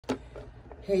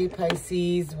Hey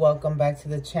Pisces, welcome back to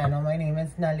the channel. My name is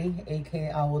Nelly,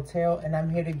 aka Owltarot, and I'm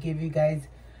here to give you guys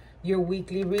your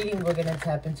weekly reading. We're going to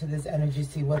tap into this energy,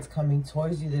 see what's coming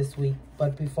towards you this week.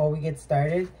 But before we get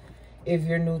started, if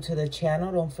you're new to the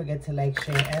channel, don't forget to like,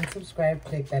 share, and subscribe.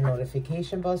 Click that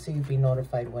notification bell so you'll be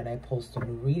notified when I post a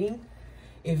new reading.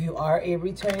 If you are a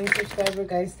returning subscriber,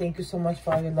 guys, thank you so much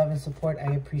for all your love and support.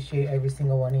 I appreciate every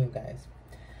single one of you guys.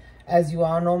 As you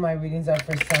all know, my readings are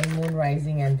for Sun, Moon,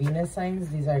 Rising, and Venus signs.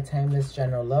 These are timeless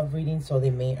general love readings, so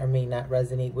they may or may not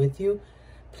resonate with you.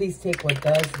 Please take what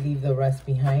does, leave the rest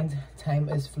behind. Time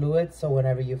is fluid, so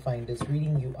whenever you find this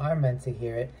reading, you are meant to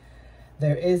hear it.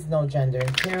 There is no gender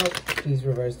in tarot. Please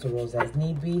reverse the roles as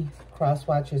need be. Cross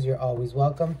watchers, you're always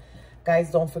welcome.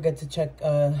 Guys, don't forget to check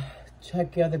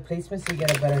your other placements so you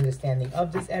get a better understanding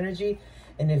of this energy.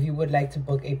 And if you would like to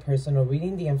book a personal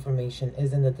reading, the information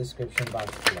is in the description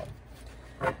box below.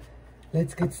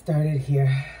 Let's get started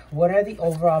here. What are the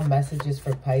overall messages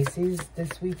for Pisces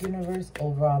this week, universe?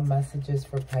 Overall messages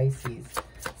for Pisces.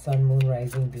 Sun, Moon,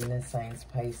 Rising, Venus signs,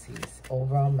 Pisces.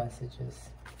 Overall messages.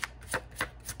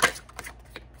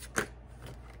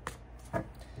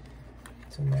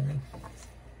 Too many.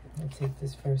 I'll take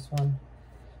this first one.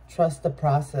 Trust the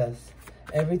process.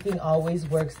 Everything always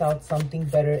works out. Something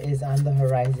better is on the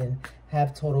horizon.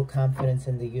 Have total confidence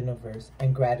in the universe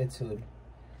and gratitude.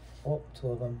 Oh, two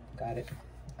of them. Got it.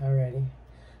 Alrighty.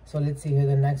 So let's see here.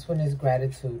 The next one is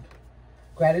gratitude.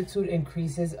 Gratitude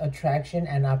increases attraction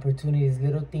and opportunities.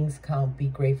 Little things count. Be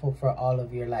grateful for all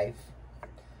of your life.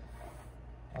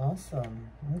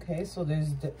 Awesome. Okay, so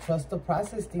there's trust the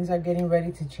process. Things are getting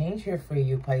ready to change here for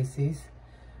you, Pisces.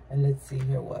 And let's see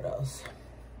here what else.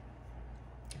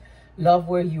 Love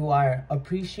where you are.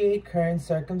 Appreciate current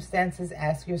circumstances.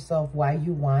 Ask yourself why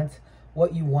you want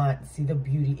what you want. See the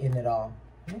beauty in it all.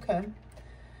 Okay.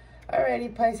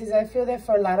 Alrighty, Pisces. I feel that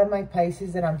for a lot of my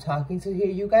Pisces that I'm talking to here,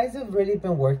 you guys have really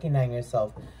been working on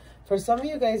yourself. For some of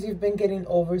you guys, you've been getting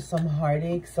over some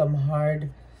heartache, some hard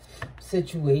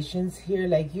situations here.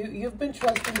 Like you've been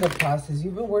trusting the process.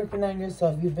 You've been working on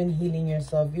yourself. You've been healing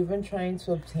yourself. You've been trying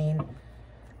to obtain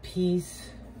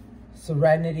peace,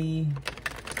 serenity,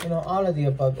 you know, all of the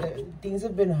above. Things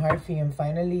have been hard for you, and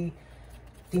finally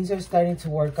things are starting to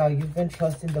work out. You've been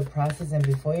trusting the process, and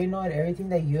before you know it, everything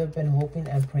that you have been hoping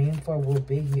and praying for will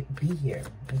be here,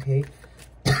 okay?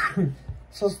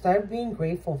 So start being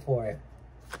grateful for it.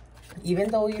 Even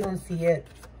though you don't see it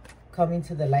coming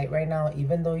to the light right now,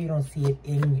 even though you don't see it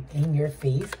in your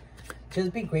face,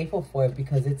 just be grateful for it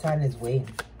because it's on its way.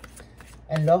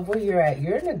 And love where you're at.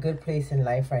 You're in a good place in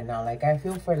life right now. Like, I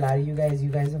feel for a lot of you guys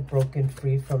have broken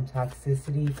free from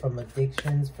toxicity, from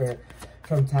addictions,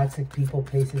 from toxic people,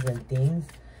 places, and things.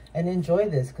 And enjoy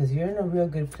this because you're in a real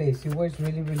good place. You worked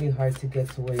really, really hard to get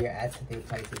to where you're at today,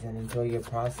 Pisces, and enjoy your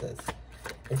process.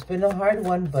 It's been a hard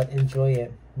one, but enjoy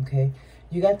it, okay?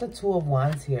 You got the Two of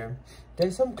Wands here.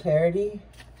 There's some clarity.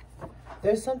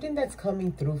 There's something that's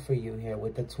coming through for you here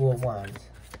with the Two of Wands.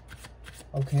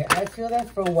 Okay, I feel that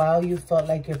for a while you felt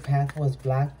like your path was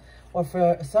blocked. Or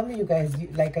for some of you guys,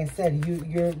 like I said,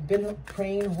 you've been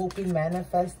praying, hoping,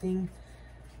 manifesting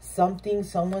something,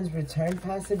 someone's return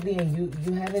possibly, and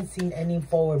you haven't seen any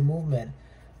forward movement.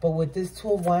 But with this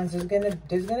Two of Wands, there's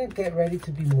gonna get ready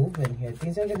to be movement here.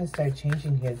 Things are gonna start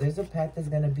changing here. There's a path that's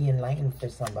gonna be enlightened for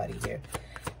somebody here.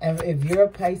 And if you're a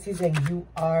Pisces and you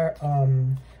are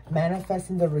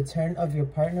manifesting the return of your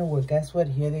partner, well, guess what?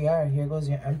 Here they are. Here goes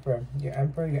your Emperor, your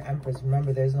Empress.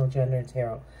 Remember, there's no gender in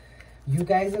tarot. You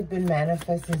guys have been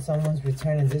manifesting someone's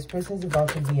return, and this person's about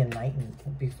to be enlightened.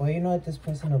 Before you know it, this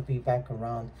person will be back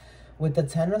around. With the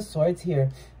Ten of Swords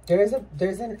here, there's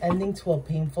an ending to a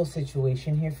painful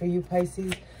situation here for you,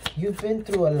 Pisces. You've been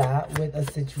through a lot with a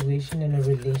situation in a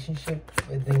relationship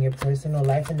within your personal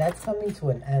life, and that's coming to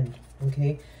an end,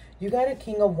 okay? You got a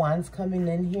King of Wands coming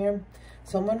in here.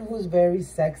 Someone who's very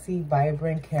sexy,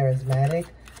 vibrant, charismatic.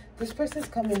 This person's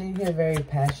coming in here very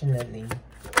passionately.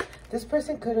 This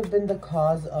person could have been the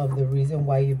cause of the reason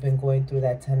why you've been going through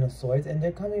that Ten of Swords, and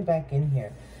they're coming back in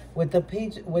here. With the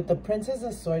Princess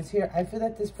of Swords here, I feel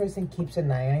that this person keeps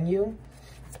an eye on you.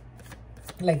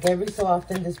 Like every so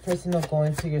often, this person will go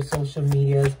into your social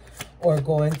medias or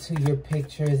go into your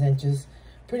pictures and just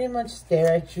pretty much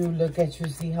stare at you, look at you,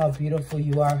 see how beautiful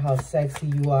you are, how sexy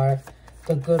you are.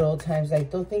 The good old times.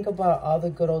 Like, they'll think about all the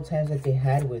good old times that they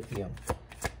had with you.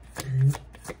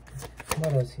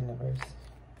 What else, universe?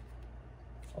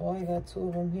 Oh, I got two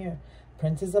of them here.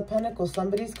 Princess of Pentacles.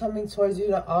 Somebody's coming towards you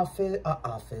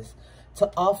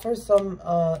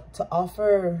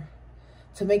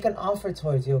to make an offer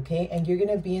towards you, okay? And you're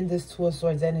gonna be in this Two of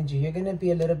Swords energy. You're gonna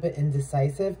be a little bit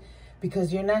indecisive.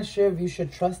 because you're not sure if you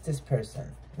should trust this person,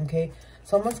 okay?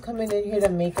 Someone's coming in here to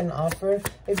make an offer.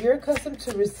 If you're accustomed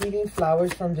to receiving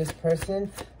flowers from this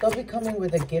person, they'll be coming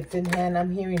with a gift in hand.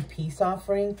 I'm hearing peace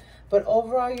offering. But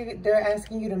overall, they're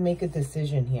asking you to make a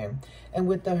decision here. And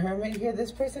with the Hermit here,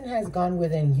 this person has gone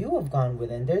within. You have gone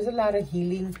within. There's a lot of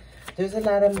healing. There's a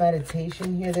lot of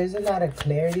meditation here. There's a lot of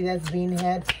clarity that's being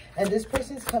had. And this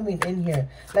person's coming in here.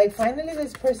 Like, finally,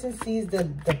 this person sees the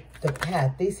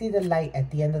path. They see the light at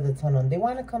the end of the tunnel. And they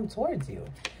want to come towards you.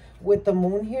 With the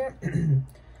Moon here,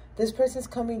 this person's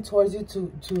coming towards you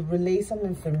to relay some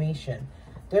information.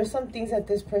 There's some things that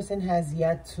this person has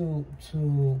yet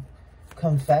to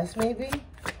confess, maybe,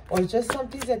 or just some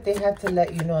things that they have to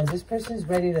let you know. And this person's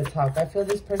ready to talk. I feel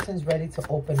this person's ready to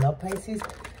open up, Pisces,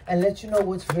 and let you know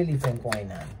what's really been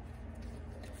going on.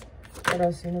 What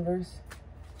else, universe?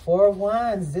 Four of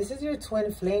Wands. This is your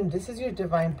twin flame. This is your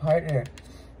divine partner.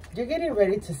 You're getting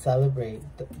ready to celebrate.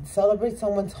 Celebrate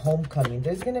someone's homecoming.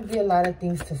 There's going to be a lot of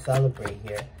things to celebrate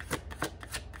here.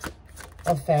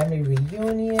 A family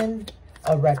reunion,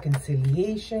 a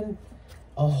reconciliation,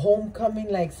 a homecoming.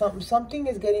 Like something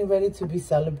is getting ready to be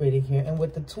celebrated here. And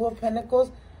with the Two of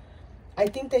Pentacles, I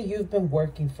think that you've been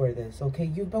working for this,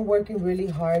 okay? You've been working really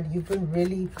hard. You've been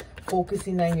really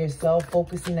focusing on yourself,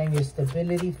 focusing on your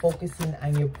stability, focusing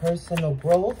on your personal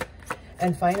growth.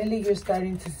 And finally, you're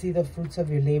starting to see the fruits of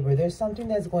your labor. There's something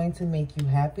that's going to make you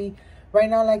happy. Right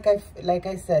now, like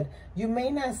I said, you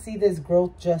may not see this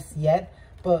growth just yet,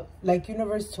 but like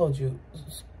universe told you,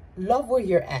 love where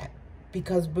you're at.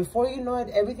 Because before you know it,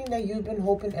 everything that you've been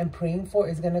hoping and praying for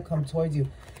is going to come towards you.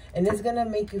 And it's going to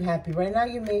make you happy. Right now,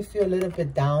 you may feel a little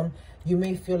bit down. You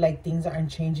may feel like things aren't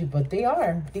changing, but they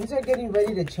are. Things are getting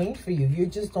ready to change for you. You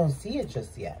just don't see it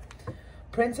just yet.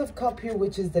 Prince of Cups here,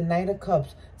 which is the Knight of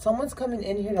Cups. Someone's coming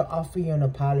in here to offer you an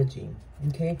apology,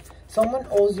 okay? Someone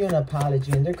owes you an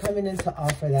apology, and they're coming in to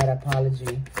offer that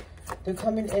apology. They're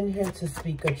coming in here to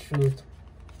speak a truth.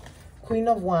 Queen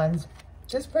of Wands.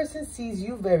 This person sees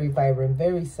you very vibrant,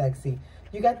 very sexy.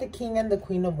 You got the King and the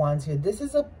Queen of Wands here. This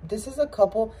is a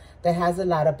couple that has a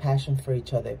lot of passion for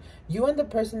each other. You and the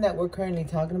person that we're currently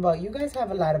talking about, you guys have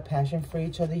a lot of passion for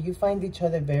each other. You find each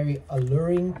other very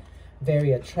alluring,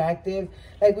 very attractive.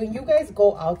 Like when you guys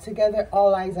go out together,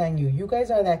 all eyes on you. You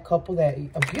guys are that couple, that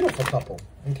a beautiful couple,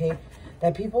 okay?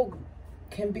 That people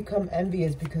can become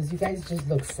envious because you guys just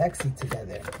look sexy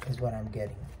together, is what I'm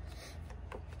getting.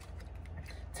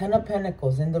 Ten of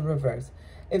Pentacles in the reverse.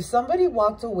 If somebody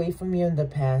walked away from you in the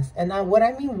past, and what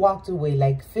I mean walked away,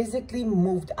 like physically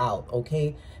moved out,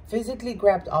 okay? Physically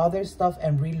grabbed all their stuff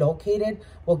and relocated,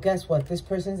 well, guess what? This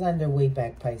person's on their way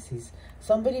back, Pisces.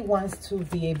 Somebody wants to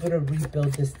be able to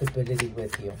rebuild this stability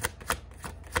with you.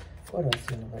 What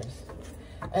else, universe?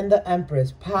 And the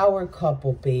Empress, power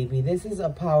couple, baby. This is a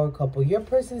power couple. Your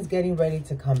person's getting ready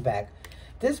to come back.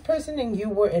 This person and you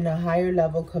were in a higher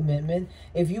level commitment.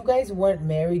 If you guys weren't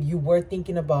married, you were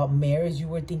thinking about marriage. You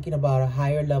were thinking about a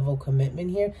higher level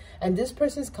commitment here. And this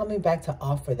person's coming back to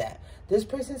offer that. This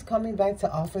person's coming back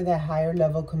to offer that higher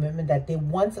level commitment that they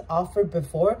once offered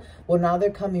before. Well, now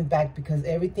they're coming back because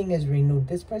everything is renewed.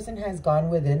 This person has gone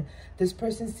within. This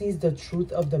person sees the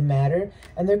truth of the matter.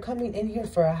 And they're coming in here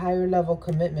for a higher level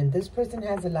commitment. This person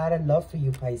has a lot of love for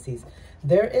you, Pisces.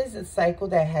 There is a cycle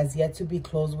that has yet to be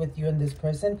closed with you and this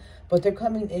person, but they're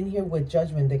coming in here with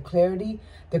judgment, the clarity.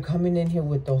 They're coming in here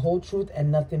with the whole truth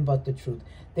and nothing but the truth.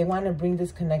 They want to bring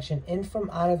this connection in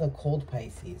from out of the cold,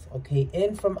 Pisces, okay?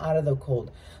 In from out of the cold.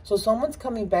 So someone's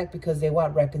coming back because they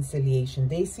want reconciliation.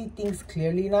 They see things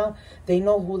clearly now. They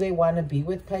know who they want to be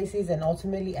with, Pisces, and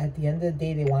ultimately at the end of the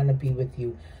day, they want to be with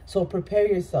you. So prepare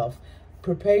yourself.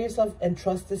 Prepare yourself and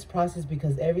trust this process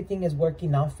because everything is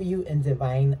working out for you in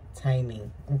divine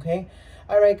timing, okay?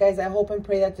 All right, guys, I hope and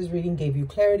pray that this reading gave you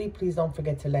clarity. Please don't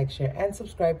forget to like, share, and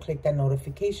subscribe. Click that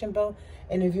notification bell.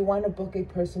 And if you want to book a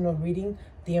personal reading,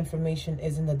 the information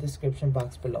is in the description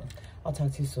box below. I'll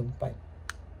talk to you soon. Bye.